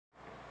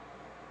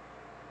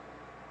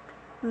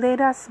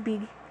Let us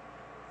be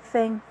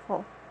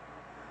thankful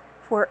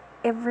for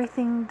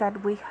everything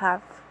that we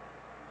have.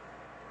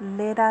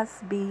 Let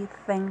us be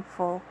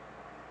thankful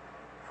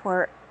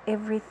for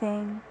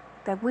everything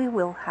that we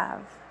will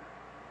have.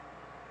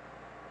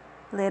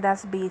 Let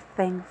us be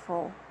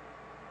thankful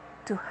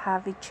to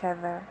have each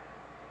other.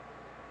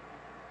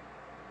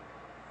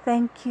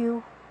 Thank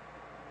you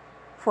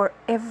for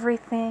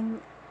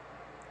everything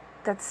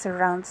that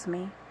surrounds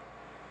me.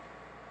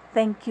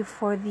 Thank you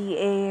for the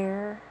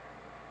air,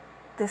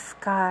 the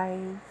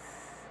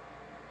skies,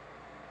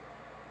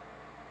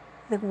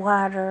 the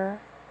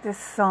water, the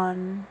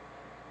sun,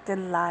 the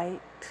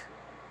light.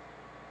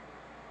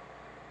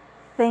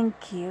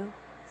 Thank you,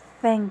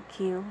 thank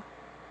you,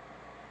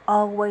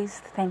 always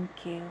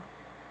thank you.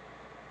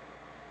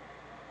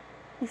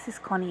 This is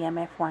Connie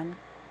MF1.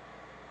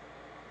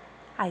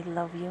 I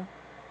love you.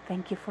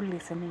 Thank you for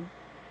listening.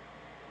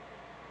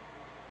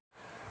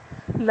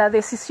 La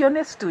decisión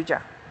es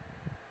tuya.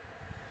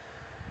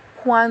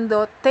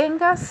 Cuando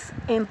tengas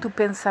en tu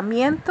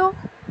pensamiento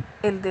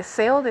el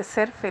deseo de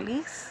ser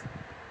feliz,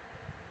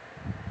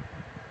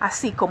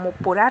 así como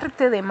por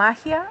arte de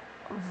magia,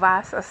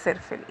 vas a ser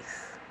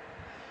feliz.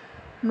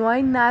 No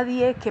hay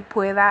nadie que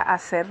pueda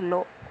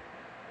hacerlo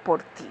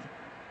por ti.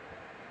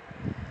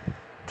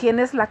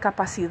 Tienes la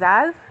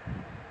capacidad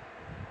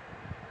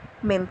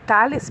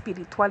mental,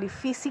 espiritual y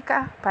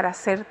física para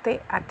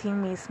hacerte a ti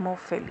mismo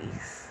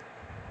feliz.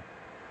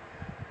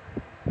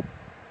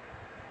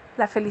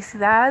 La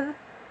felicidad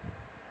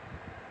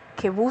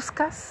que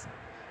buscas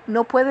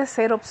no puede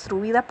ser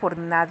obstruida por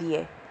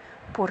nadie.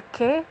 ¿Por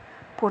qué?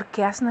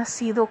 Porque has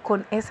nacido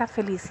con esa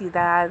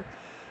felicidad,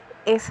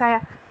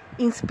 esa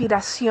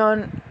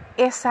inspiración,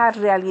 esa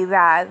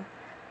realidad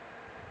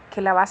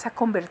que la vas a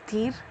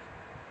convertir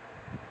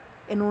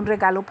en un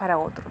regalo para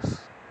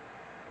otros.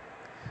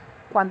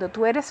 Cuando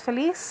tú eres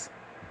feliz,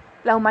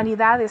 la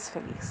humanidad es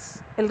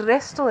feliz. El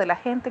resto de la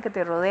gente que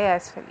te rodea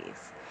es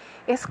feliz.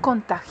 Es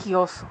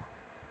contagioso.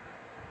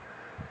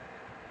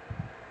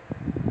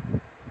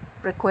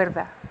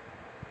 Recuerda,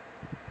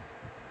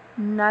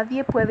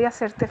 nadie puede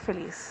hacerte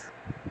feliz.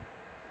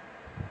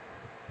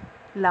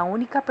 La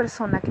única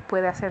persona que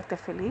puede hacerte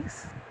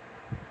feliz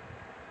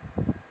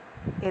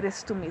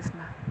eres tú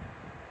misma.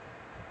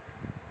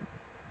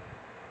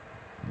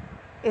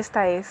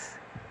 Esta es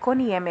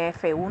Connie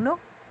MF1.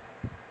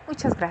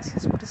 Muchas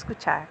gracias por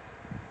escuchar.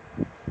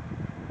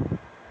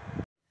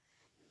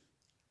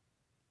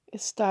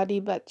 Slowly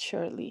but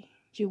surely,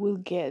 you will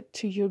get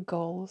to your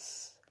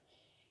goals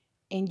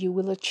and you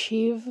will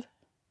achieve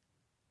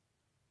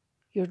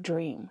your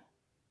dream.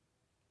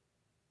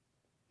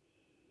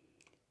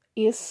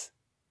 It's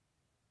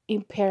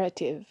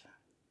imperative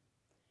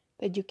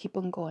that you keep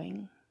on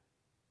going.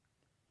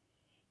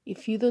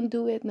 If you don't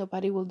do it,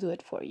 nobody will do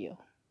it for you.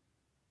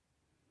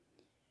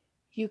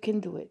 You can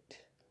do it.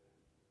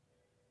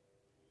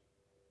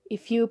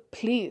 If you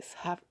please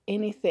have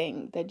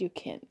anything that you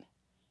can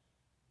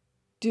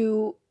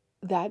do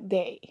that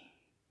day,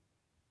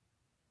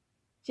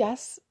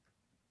 just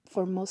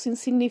for most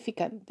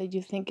insignificant that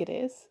you think it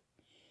is,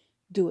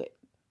 do it.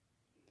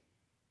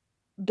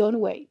 Don't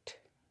wait.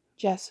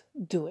 Just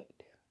do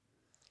it.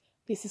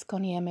 This is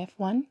Connie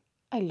MF1.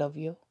 I love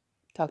you.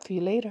 Talk to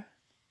you later.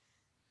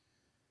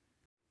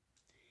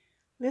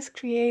 Let's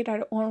create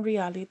our own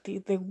reality,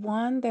 the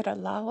one that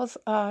allows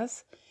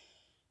us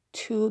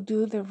to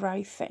do the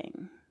right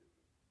thing,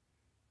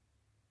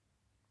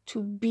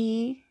 to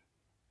be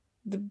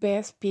the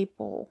best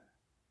people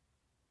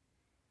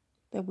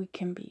that we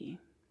can be,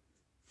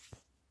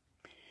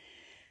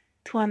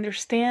 to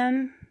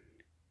understand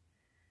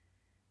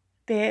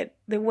that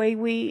the way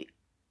we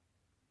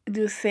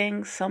do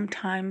things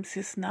sometimes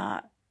is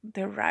not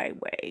the right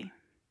way,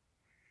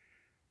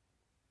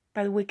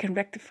 but we can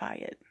rectify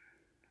it,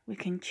 we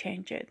can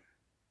change it.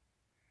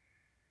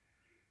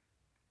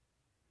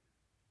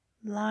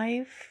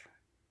 Life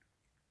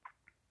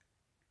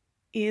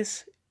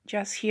is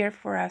just here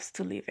for us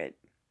to live it,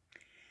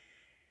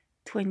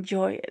 to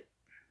enjoy it,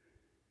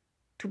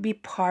 to be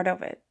part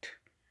of it,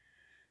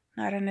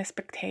 not a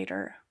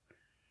spectator.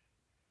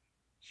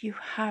 You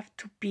have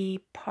to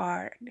be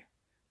part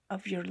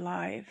of your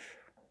life.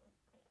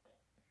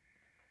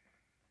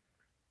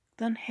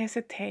 Don't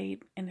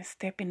hesitate in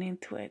stepping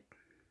into it.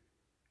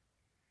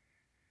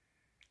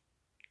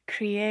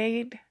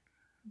 Create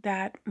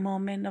that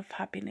moment of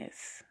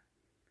happiness.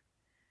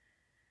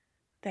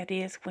 That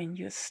is when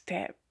you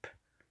step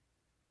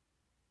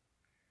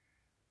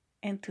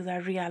into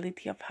the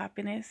reality of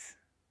happiness.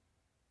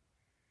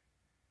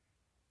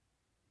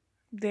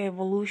 The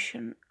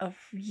evolution of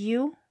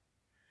you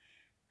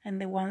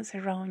and the ones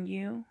around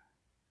you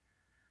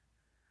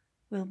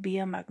will be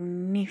a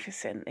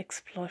magnificent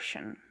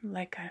explosion,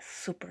 like a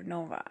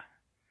supernova.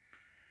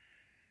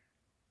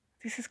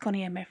 This is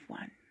Connie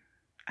MF1.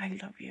 I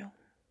love you.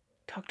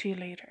 Talk to you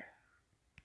later.